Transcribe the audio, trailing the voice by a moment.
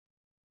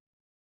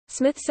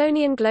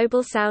Smithsonian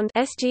Global Sound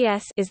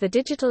 (SGS) is the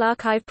digital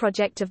archive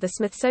project of the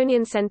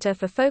Smithsonian Center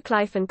for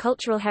Folklife and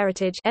Cultural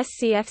Heritage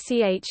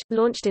 (SCFCH),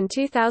 launched in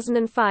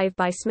 2005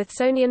 by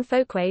Smithsonian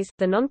Folkways,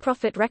 the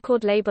non-profit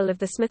record label of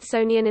the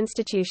Smithsonian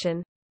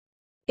Institution.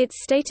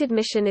 Its stated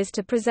mission is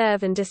to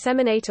preserve and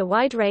disseminate a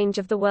wide range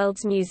of the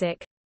world's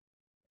music.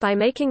 By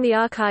making the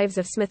archives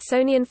of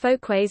Smithsonian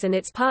Folkways and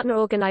its partner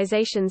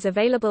organizations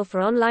available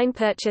for online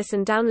purchase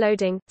and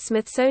downloading,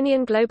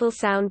 Smithsonian Global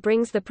Sound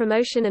brings the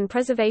promotion and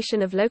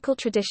preservation of local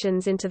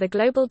traditions into the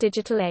global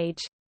digital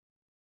age.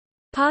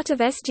 Part of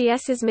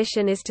SGS's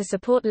mission is to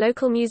support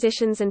local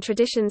musicians and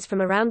traditions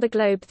from around the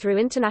globe through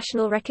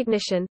international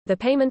recognition, the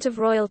payment of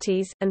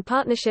royalties, and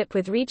partnership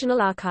with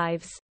regional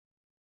archives.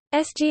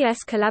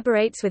 SGS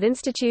collaborates with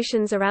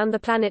institutions around the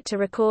planet to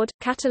record,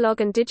 catalog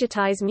and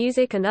digitize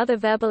music and other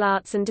verbal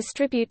arts and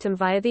distribute them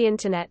via the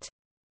Internet.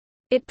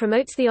 It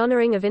promotes the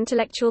honoring of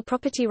intellectual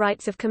property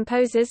rights of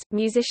composers,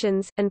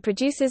 musicians, and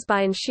producers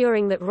by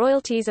ensuring that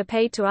royalties are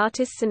paid to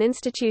artists and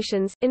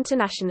institutions,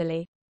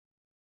 internationally.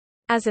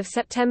 As of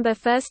September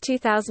 1,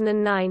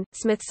 2009,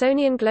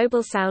 Smithsonian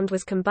Global Sound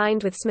was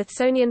combined with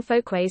Smithsonian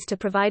Folkways to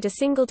provide a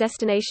single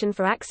destination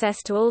for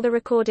access to all the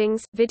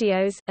recordings,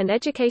 videos, and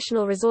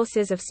educational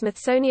resources of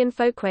Smithsonian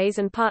Folkways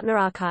and partner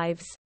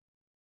archives.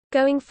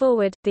 Going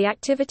forward, the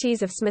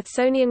activities of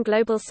Smithsonian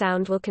Global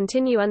Sound will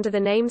continue under the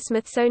name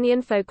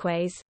Smithsonian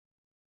Folkways.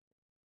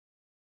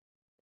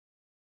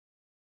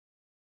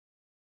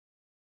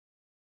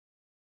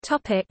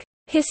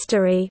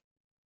 History.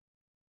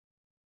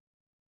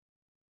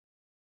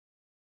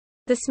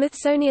 The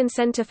Smithsonian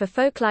Center for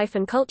Folklife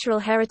and Cultural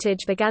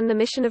Heritage began the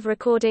mission of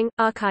recording,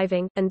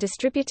 archiving, and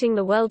distributing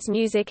the world's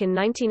music in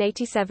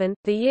 1987,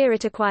 the year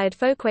it acquired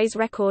Folkways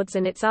Records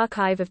and its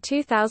archive of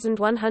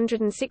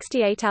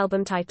 2,168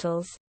 album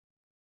titles.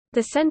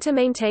 The center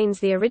maintains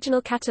the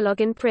original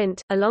catalog in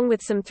print, along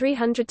with some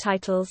 300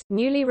 titles,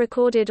 newly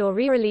recorded or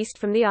re-released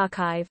from the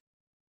archive.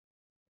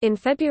 In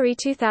February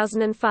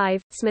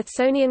 2005,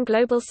 Smithsonian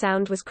Global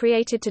Sound was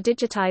created to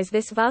digitize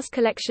this vast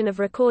collection of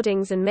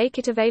recordings and make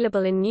it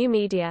available in new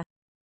media.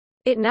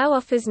 It now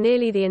offers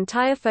nearly the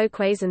entire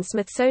Folkways and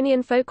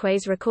Smithsonian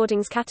Folkways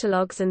recordings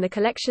catalogs and the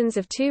collections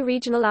of two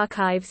regional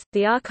archives,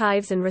 the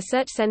Archives and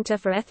Research Center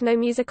for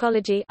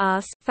Ethnomusicology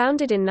 (ARS),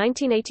 founded in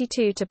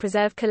 1982 to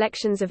preserve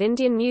collections of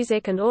Indian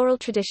music and oral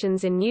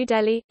traditions in New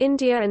Delhi,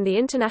 India, and the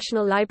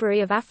International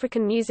Library of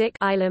African Music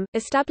 (ILAM),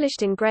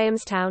 established in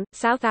Grahamstown,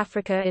 South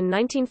Africa in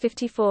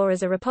 1954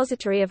 as a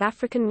repository of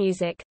African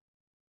music.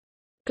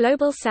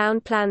 Global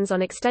Sound plans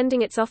on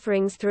extending its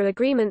offerings through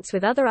agreements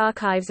with other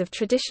archives of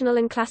traditional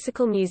and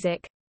classical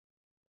music.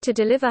 To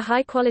deliver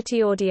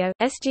high-quality audio,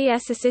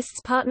 SGS assists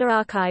partner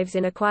archives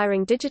in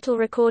acquiring digital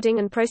recording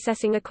and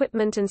processing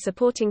equipment and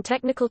supporting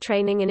technical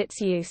training in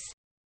its use.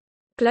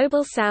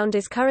 Global Sound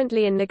is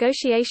currently in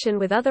negotiation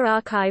with other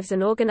archives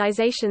and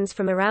organizations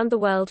from around the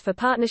world for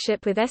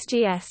partnership with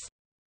SGS.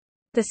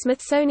 The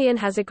Smithsonian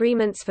has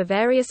agreements for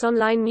various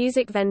online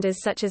music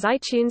vendors such as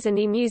iTunes and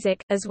eMusic,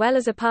 as well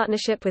as a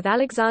partnership with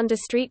Alexander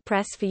Street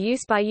Press for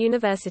use by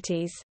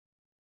universities.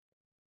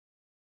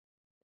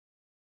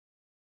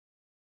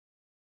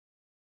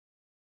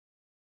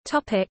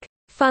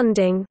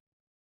 Funding.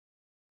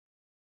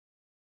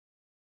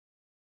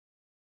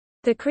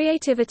 The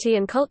Creativity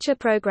and Culture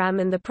Program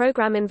and the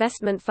Program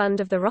Investment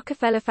Fund of the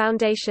Rockefeller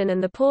Foundation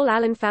and the Paul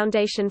Allen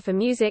Foundation for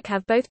Music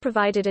have both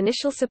provided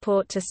initial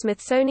support to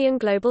Smithsonian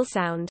Global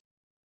Sound.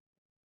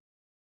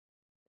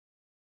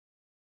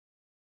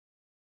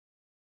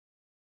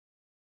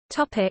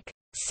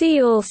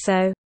 See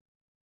also: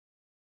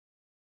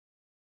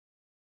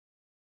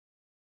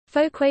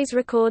 Folkways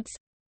Records,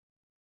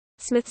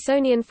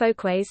 Smithsonian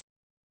Folkways,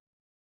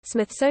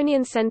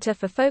 Smithsonian Center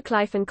for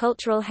Folklife and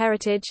Cultural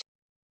Heritage,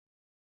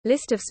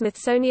 List of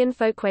Smithsonian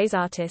Folkways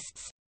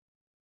artists.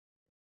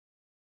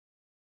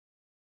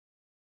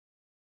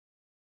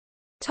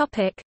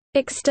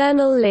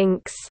 External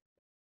links.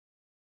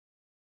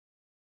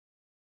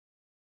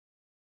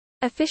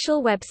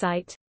 Official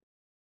website.